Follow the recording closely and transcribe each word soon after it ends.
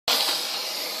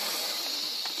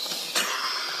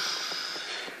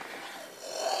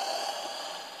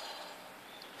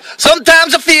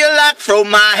Sometimes I feel like throw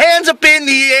my hands up in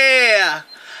the air.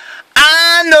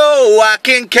 I know I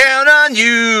can count on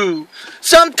you.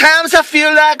 Sometimes I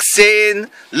feel like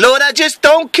saying, Lord, I just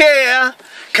don't care.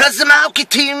 'Cause the Malky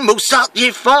team will sort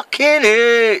you fucking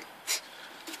it.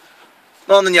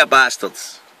 Morning, you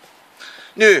bastards.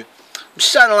 Now, I was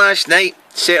sitting last night,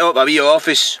 set up a wee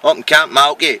office up in Camp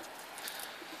Malky.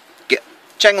 Get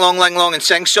ching long, ling long and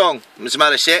sing song. I was my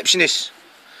receptionist.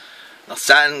 They're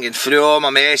sitting, going through all my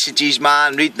messages,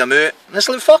 man, reading them out. And it's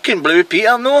like fucking Blue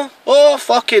Peter, no? Oh,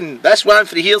 fucking, this one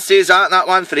for here says that and that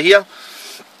one for here.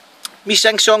 Me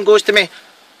sing song goes to me,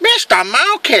 Mr.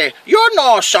 Malky, you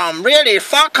know some really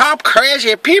fuck up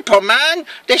crazy people, man.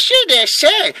 The shit they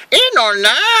say ain't no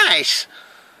nice.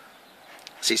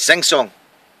 I say, sing song.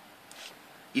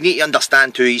 You need to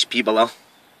understand who these people are.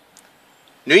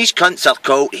 Now these cunts are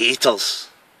called haters.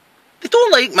 They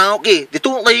don't like Malky, they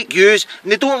don't like yous,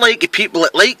 and they don't like the people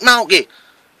that like Malky.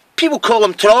 People call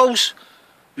them trolls.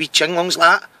 Wee chinglongs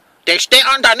like that. They stay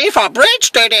underneath a bridge,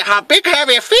 do they have big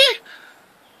heavy feet?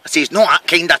 I says, no that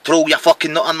kind of troll, you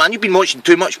fucking nutter man, you've been watching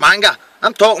too much manga.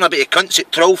 I'm talking about the cunts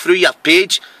that troll through your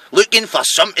page, looking for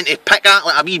something to pick at,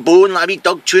 like a wee bone, like a wee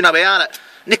dog chewing away at it.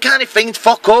 And they can't find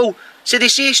fuck all, so they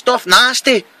say stuff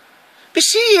nasty. But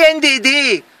see, at the end of the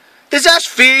day, does this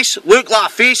face look like a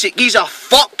face that gives a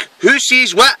fuck who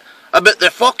says what about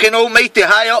the fucking almighty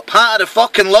high up hat of the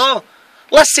fucking law?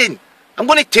 Listen, I'm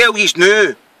going to tell yous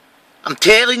now. I'm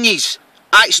telling yous,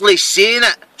 actually saying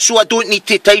it, so I don't need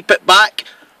to type it back.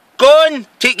 Go on,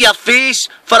 take your face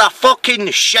for a fucking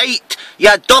shite,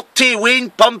 you dirty Wayne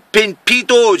pumping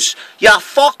pedos. You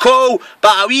fuck all,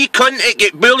 but a wee cunt that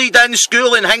get bullied in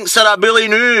school and thinks they're a bully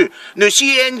now. Now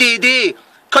see, at the end of the day,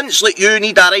 cunts like you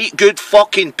need a right good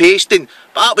fucking pasting,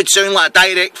 but that would sound like a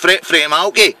direct threat from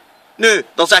Malky. Now,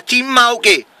 there's a team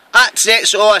Malky, that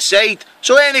sets it all aside,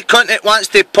 so any cunt that wants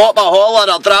to pop a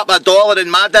holler or drop a dollar in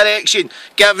my direction,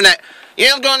 giving it,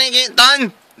 you're gonna get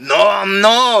done. No, I'm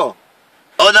not.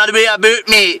 Other way about,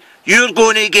 mate, you're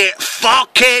gonna get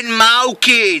fucking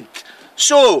Malkied.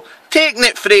 So, taking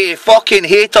it from fucking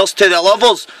haters to the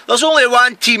lovers, there's only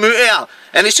one team out here,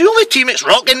 and it's the only team that's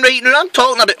rocking right now. I'm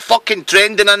talking about fucking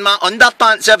trending in my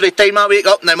underpants every time I wake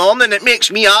up in the morning. It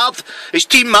makes me hard. It's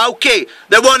Team Malky,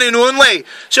 the one and only.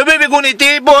 So what are we going to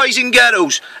do, boys and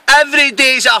girls? Every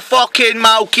day's a fucking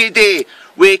Malky day.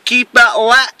 We keep it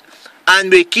lit,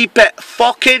 and we keep it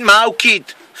fucking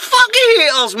Malkied. Fuck the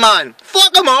haters, man.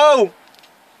 Fuck them all.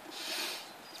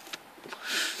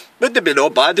 Wouldn't it be no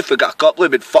bad if we got a couple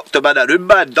of them fucked them in a room,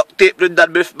 man? Duct tape round their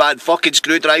mouth, man. Fucking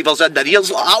screwdrivers in their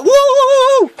ears like that.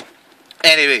 Woo!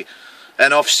 Anyway,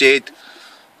 enough said.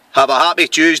 Have a happy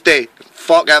Tuesday.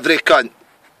 Fuck every cunt.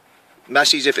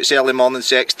 Misses if it's early morning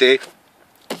sex day.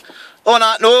 On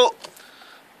that note,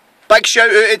 big shout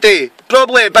out today.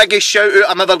 Probably the biggest shout out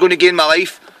I'm ever going to give in my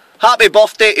life. Happy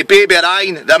birthday to baby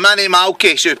Ryan, the mini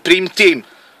Malky Supreme Team.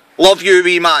 Love you,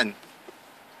 wee man.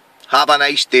 Have a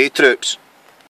nice day, troops.